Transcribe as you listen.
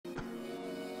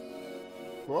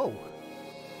Whoa.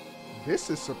 This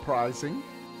is surprising.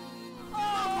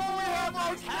 Oh, we have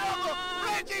our killer,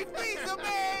 Reggie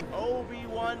Fils-Aimé!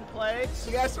 Obi-Wan plays.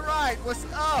 That's right. What's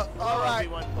up? All right.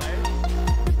 Obi-Wan plays.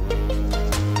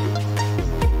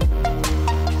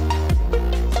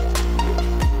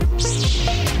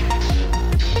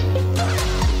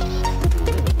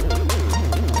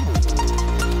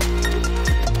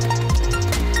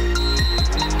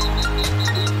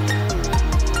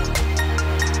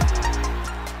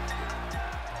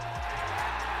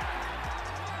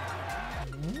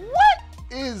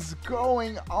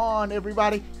 Going on,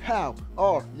 everybody? How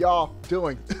are y'all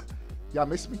doing? Y'all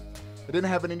miss me? I didn't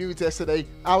have any news yesterday.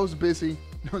 I was busy, you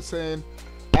know what I'm saying?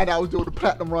 And I was doing the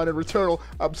platinum run in Returnal.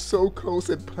 I'm so close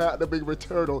in platinuming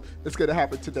Returnal. It's gonna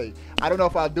happen today. I don't know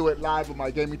if I'll do it live on my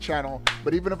gaming channel,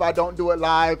 but even if I don't do it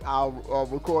live, I'll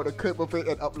record a clip of it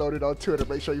and upload it on Twitter.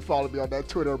 Make sure you follow me on that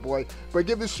Twitter, boy. But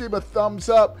give this stream a thumbs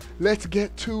up. Let's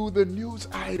get to the news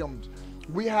items.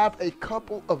 We have a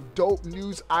couple of dope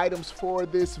news items for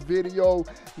this video.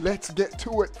 Let's get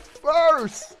to it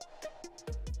first.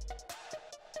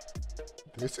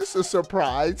 This is a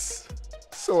surprise,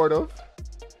 sort of.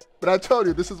 But I told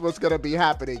you this is what's going to be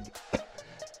happening.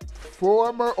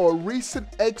 Former or recent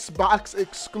Xbox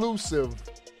exclusive,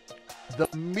 The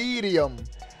Medium,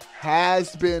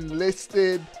 has been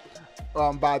listed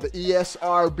by the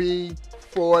ESRB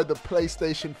for the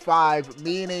PlayStation 5,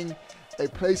 meaning a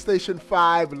PlayStation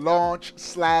 5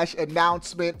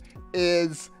 launch/announcement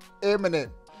is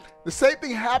imminent. The same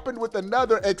thing happened with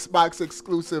another Xbox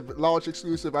exclusive, launch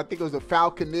exclusive. I think it was a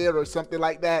Falconeer or something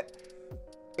like that.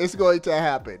 It's going to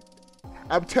happen.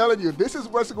 I'm telling you, this is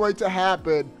what's going to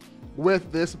happen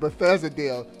with this Bethesda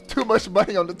deal. Too much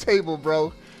money on the table,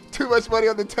 bro. Too much money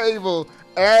on the table.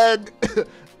 And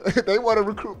they want to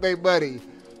recruit their money.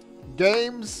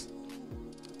 Games,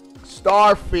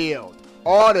 Starfield,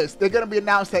 artists, they're going to be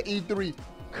announced at E3,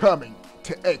 coming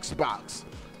to Xbox,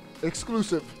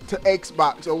 exclusive to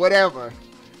Xbox or whatever.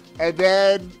 And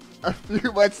then a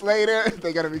few months later,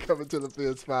 they're going to be coming to the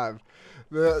PS5.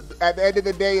 At the end of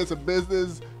the day, it's a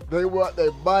business. They want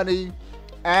their money.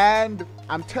 And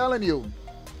I'm telling you,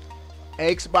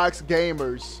 Xbox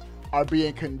gamers are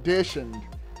being conditioned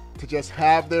to just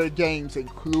have their games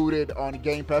included on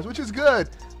Game Pass, which is good.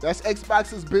 That's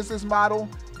Xbox's business model.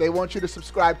 They want you to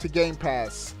subscribe to Game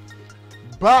Pass.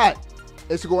 But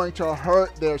it's going to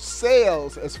hurt their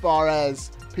sales as far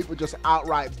as people just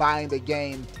outright buying the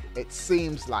game, it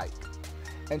seems like.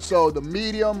 And so the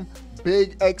Medium,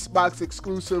 big Xbox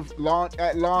exclusive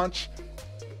at launch,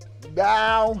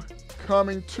 now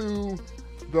coming to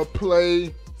the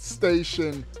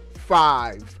PlayStation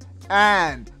 5.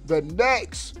 And the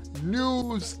next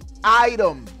news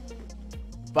item,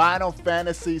 Final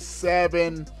Fantasy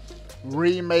VII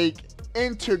Remake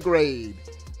Intergrade,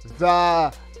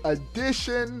 the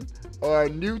addition or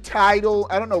new title.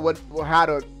 I don't know how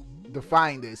to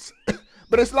define this,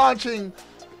 but it's launching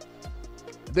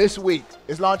this week.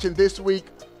 It's launching this week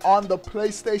on the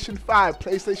PlayStation 5,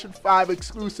 PlayStation 5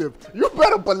 exclusive. You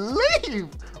better believe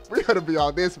we're gonna be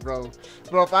on this, bro.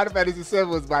 Bro, Final Fantasy VII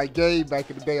was my game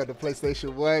back in the day on the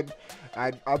PlayStation 1.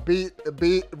 I beat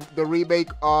the remake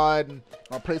on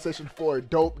PlayStation 4,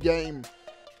 dope game.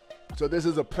 So this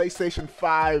is a PlayStation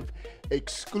 5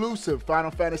 exclusive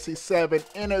Final Fantasy VII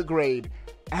Intergrade.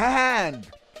 And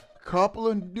a couple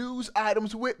of news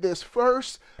items with this.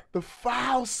 First, the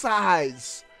file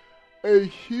size. A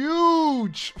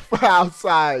huge file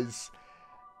size.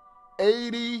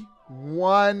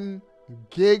 81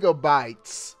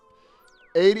 gigabytes.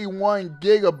 81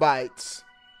 gigabytes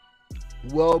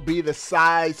will be the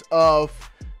size of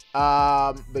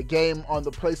the game on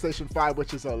the PlayStation 5,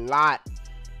 which is a lot.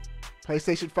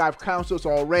 PlayStation 5 consoles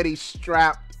are already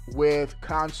strapped with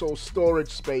console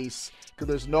storage space because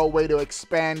there's no way to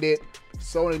expand it.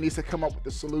 Sony needs to come up with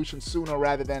a solution sooner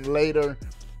rather than later.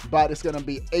 But it's going to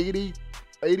be 81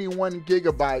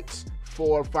 gigabytes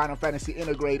for Final Fantasy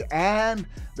Intergrade. And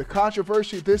the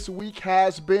controversy this week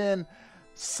has been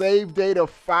save data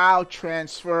file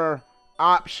transfer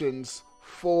options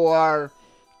for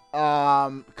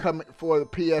the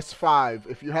PS5.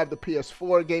 If you have the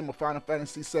PS4 game of Final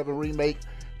Fantasy VII Remake,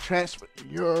 transfer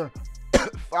your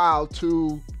file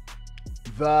to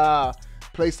the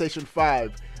PlayStation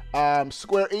 5.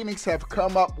 Square Enix have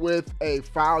come up with a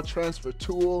file transfer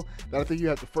tool that I think you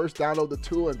have to first download the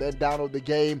tool and then download the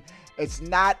game. It's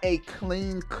not a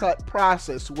clean-cut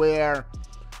process where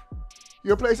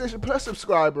you're a PlayStation Plus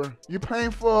subscriber, you're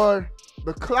paying for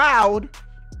the cloud,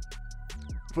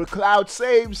 for cloud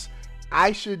saves.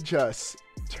 I should just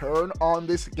turn on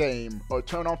this game or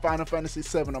turn on Final Fantasy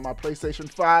VII on my PlayStation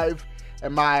 5,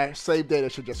 and my save data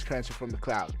should just transfer from the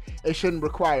cloud. It shouldn't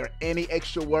require any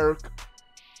extra work.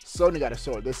 Sony got to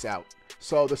sort this out.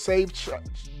 So the save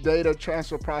data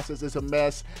transfer process is a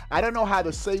mess. I don't know how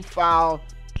the save file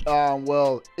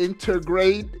will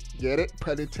integrate, get it,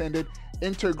 pun intended,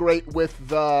 integrate with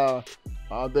the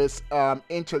this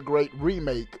integrate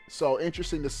remake. So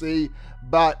interesting to see.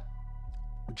 But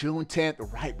June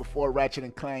 10th, right before Ratchet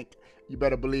and Clank, you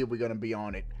better believe we're gonna be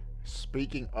on it.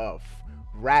 Speaking of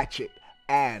Ratchet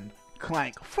and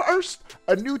Clank, first,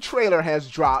 a new trailer has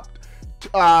dropped.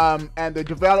 And the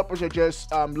developers are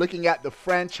just looking at the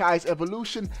franchise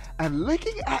evolution and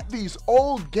looking at these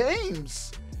old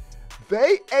games.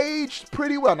 They aged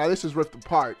pretty well. Now, this is ripped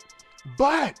apart,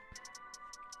 but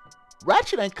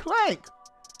Ratchet and Clank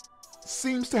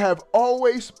seems to have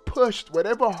always pushed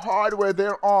whatever hardware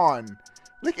they're on.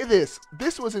 Look at this.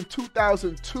 This was in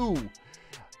 2002.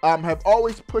 Have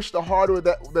always pushed the hardware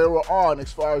that they were on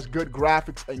as far as good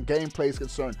graphics and gameplay is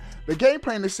concerned. The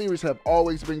gameplay in the series have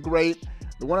always been great.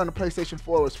 The one on the PlayStation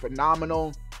 4 was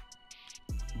phenomenal.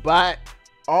 But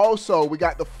also, we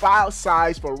got the file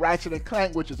size for Ratchet and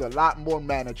Clank, which is a lot more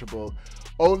manageable.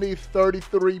 Only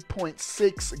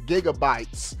 33.6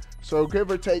 gigabytes. So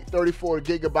give or take 34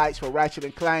 gigabytes for Ratchet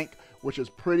and Clank, which is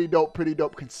pretty dope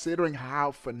considering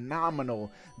how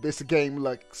phenomenal this game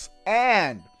looks.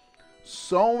 And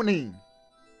Sony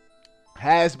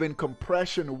has been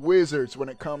compression wizards when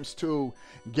it comes to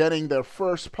getting their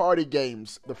first party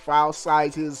games, the file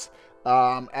sizes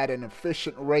at an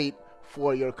efficient rate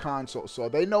for your console. So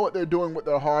they know what they're doing with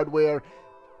their hardware.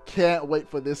 Can't wait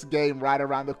for this game right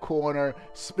around the corner.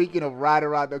 Speaking of right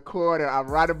around the corner,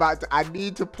 I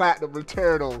need to platinum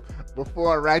Returnal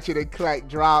before Ratchet and Clank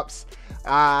drops.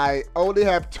 I only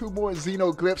have 2 more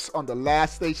Xenoglyphs on the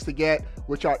last stage to get,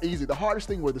 which are easy. The hardest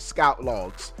thing were the scout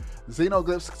logs.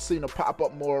 Xenoglyphs seem to pop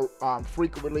up more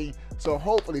frequently, so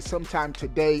hopefully sometime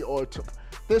today or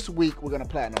this week we're going to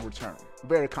platinum Returnal.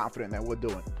 Very confident that we'll do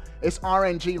it. It's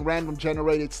RNG, random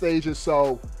generated stages,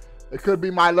 so it could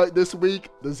be my luck this week.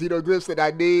 The Xenoglyphs that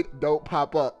I need don't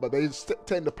pop up, but they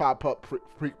tend to pop up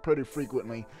pretty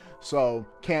frequently. So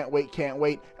can't wait. And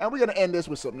we're going to end this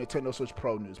with some Nintendo Switch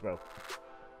Pro news, bro.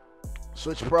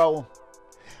 Switch Pro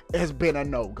has been a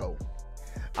no-go.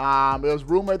 It was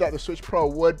rumored that the Switch Pro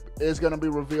is going to be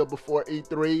revealed before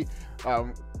E3.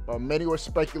 Many were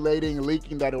speculating,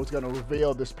 leaking that it was going to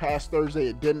reveal this past Thursday.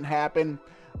 It didn't happen.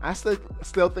 I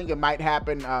still think it might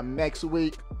happen next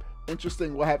week.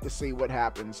 Interesting. We'll have to see what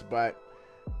happens, but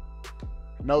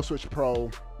no Switch Pro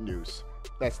news.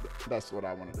 That's what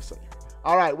I wanted to say.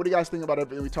 All right, what do you guys think about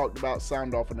everything we talked about?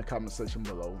 Sound off in the comment section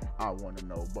below. I want to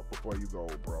know. But before you go,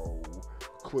 bro,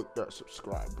 click that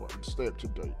subscribe button. Stay up to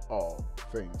date. All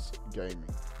things gaming,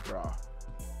 brah.